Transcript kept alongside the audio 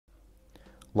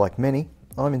Like many,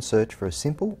 I'm in search for a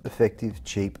simple, effective,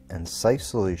 cheap and safe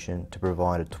solution to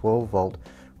provide a 12-volt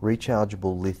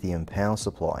rechargeable lithium power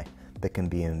supply that can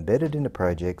be embedded into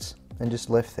projects and just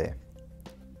left there.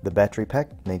 The battery pack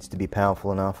needs to be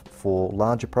powerful enough for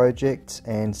larger projects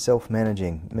and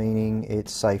self-managing, meaning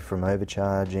it's safe from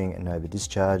overcharging and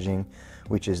over-discharging,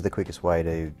 which is the quickest way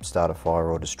to start a fire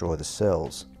or destroy the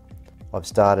cells. I've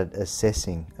started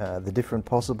assessing the different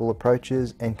possible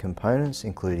approaches and components,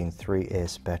 including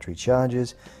 3S battery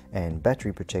chargers and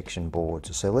battery protection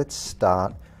boards. So let's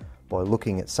start by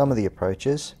looking at some of the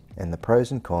approaches and the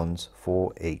pros and cons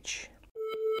for each.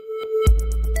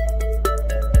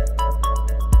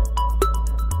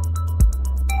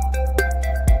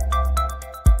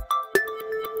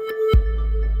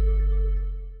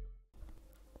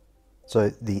 So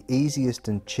the easiest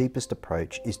and cheapest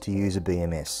approach is to use a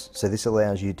BMS. So this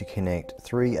allows you to connect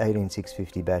three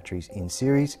 18650 batteries in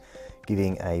series,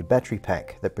 giving a battery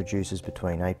pack that produces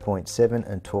between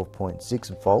 8.7 and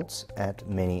 12.6 volts at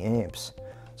many amps.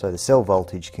 So the cell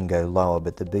voltage can go lower,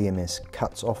 but the BMS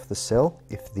cuts off the cell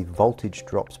if the voltage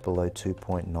drops below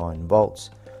 2.9 volts.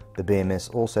 The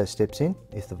BMS also steps in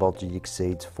if the voltage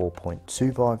exceeds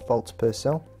 4.25 volts per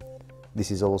cell.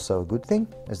 This is also a good thing,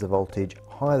 as the voltage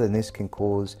higher than this can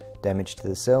cause damage to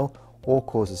the cell or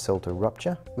cause the cell to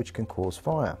rupture, which can cause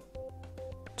fire.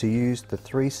 To use the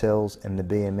 3 cells and the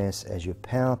BMS as your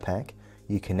power pack,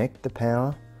 you connect the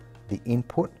power, the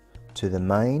input, to the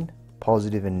main,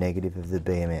 positive and negative of the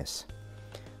BMS.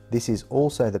 This is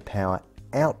also the power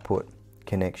output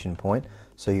connection point,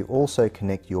 so you also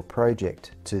connect your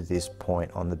project to this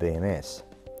point on the BMS.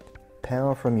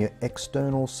 Power from your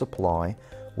external supply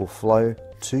will flow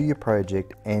to your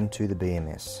project and to the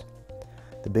BMS.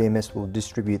 The BMS will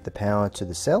distribute the power to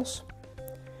the cells.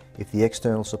 If the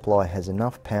external supply has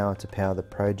enough power to power the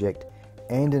project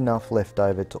and enough left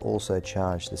over to also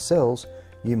charge the cells,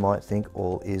 you might think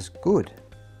all is good.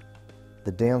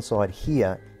 The downside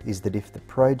here is that if the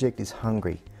project is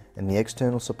hungry and the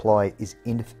external supply is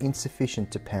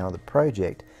insufficient to power the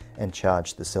project and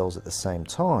charge the cells at the same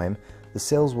time, the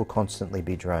cells will constantly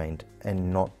be drained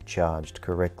and not charged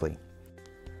correctly.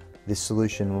 This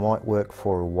solution might work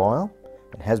for a while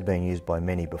and has been used by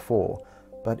many before,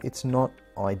 but it's not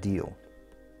ideal.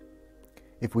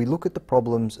 If we look at the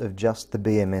problems of just the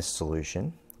BMS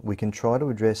solution, we can try to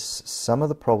address some of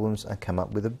the problems and come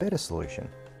up with a better solution.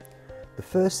 The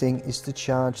first thing is to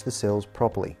charge the cells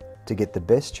properly to get the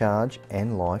best charge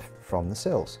and life from the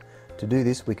cells. To do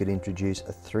this, we could introduce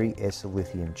a 3S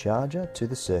lithium charger to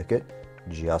the circuit,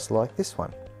 just like this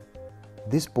one.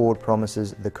 This board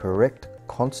promises the correct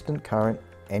constant current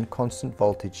and constant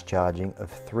voltage charging of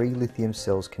 3 lithium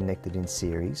cells connected in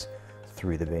series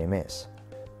through the BMS.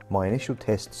 My initial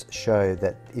tests show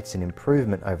that it's an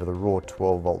improvement over the raw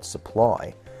 12-volt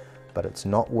supply, but it's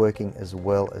not working as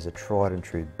well as a tried and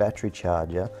true battery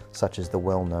charger such as the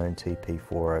well-known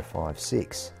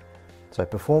TP4056. So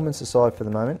performance aside for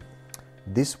the moment,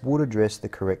 this would address the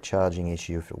correct charging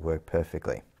issue if it worked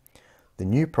perfectly. The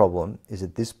new problem is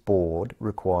that this board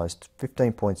requires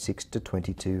 15.6 to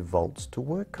 22 volts to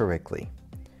work correctly.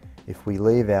 If we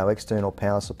leave our external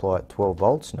power supply at 12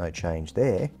 volts, no change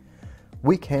there,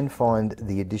 we can find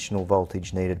the additional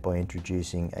voltage needed by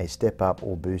introducing a step-up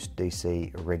or boost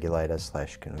DC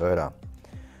regulator/converter.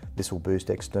 This will boost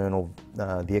the external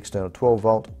 12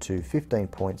 volt to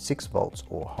 15.6 volts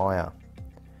or higher.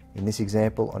 In this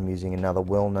example, I'm using another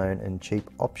well-known and cheap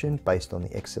option based on the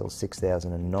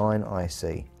XL6009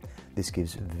 IC. This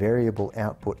gives variable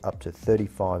output up to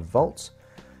 35 volts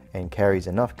and carries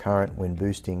enough current when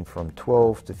boosting from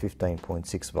 12 to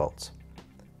 15.6 volts.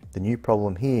 The new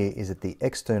problem here is that the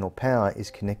external power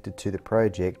is connected to the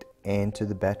project and to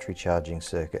the battery charging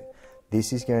circuit.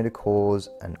 This is going to cause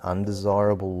an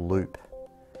undesirable loop.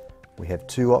 We have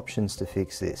 2 options to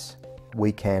fix this.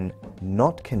 We can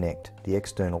not connect the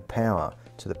external power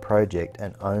to the project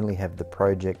and only have the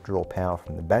project draw power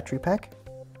from the battery pack.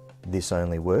 This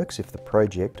only works if the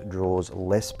project draws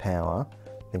less power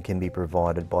than can be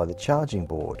provided by the charging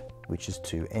board, which is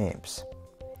 2 amps.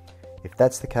 If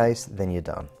that's the case, then you're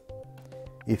done.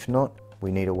 If not,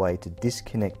 we need a way to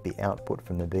disconnect the output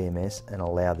from the BMS and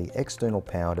allow the external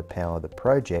power to power the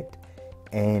project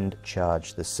and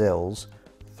charge the cells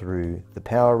through the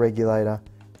power regulator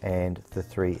and the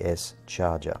 3S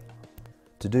charger.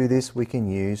 To do this, we can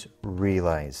use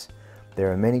relays.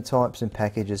 There are many types and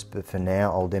packages, but for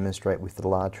now I'll demonstrate with the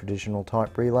large traditional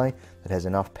type relay that has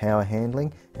enough power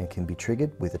handling and can be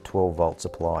triggered with a 12-volt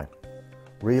supply.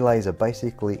 Relays are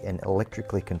basically an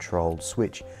electrically controlled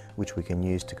switch which we can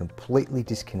use to completely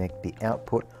disconnect the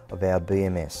output of our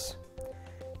BMS.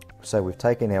 So we've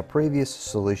taken our previous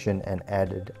solution and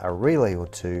added a relay or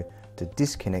two to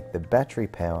disconnect the battery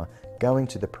power going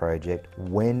to the project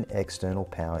when external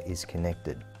power is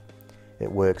connected.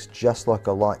 It works just like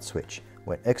a light switch.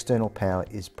 When external power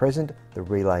is present, the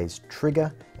relays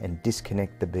trigger and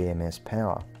disconnect the BMS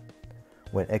power.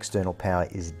 When external power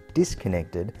is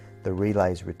disconnected, the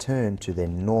relays return to their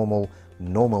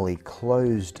normally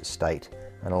closed state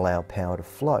and allow power to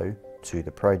flow to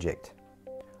the project.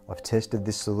 I've tested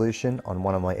this solution on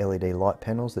one of my LED light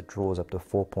panels that draws up to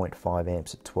 4.5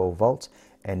 amps at 12 volts,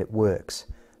 and it works.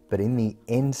 But in the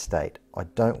end state, I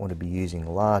don't want to be using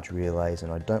large relays,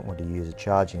 and I don't want to use a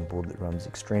charging board that runs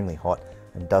extremely hot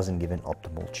and doesn't give an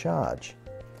optimal charge.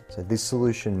 So this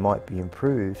solution might be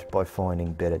improved by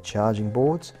finding better charging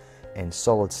boards and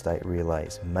solid state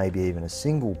relays, maybe even a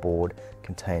single board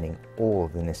containing all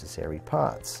of the necessary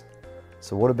parts.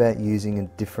 So what about using a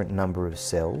different number of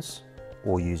cells,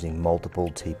 or using multiple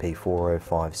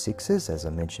TP4056s as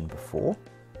I mentioned before?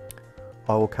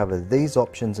 I will cover these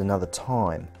options another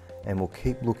time, and we'll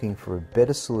keep looking for a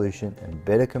better solution and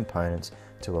better components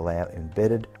to allow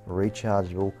embedded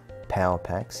rechargeable power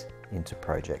packs into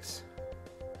projects.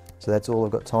 So that's all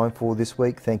I've got time for this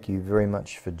week. Thank you very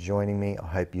much for joining me. I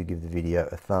hope you give the video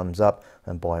a thumbs up,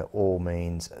 and by all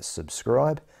means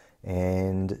subscribe,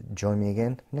 and join me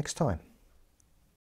again next time.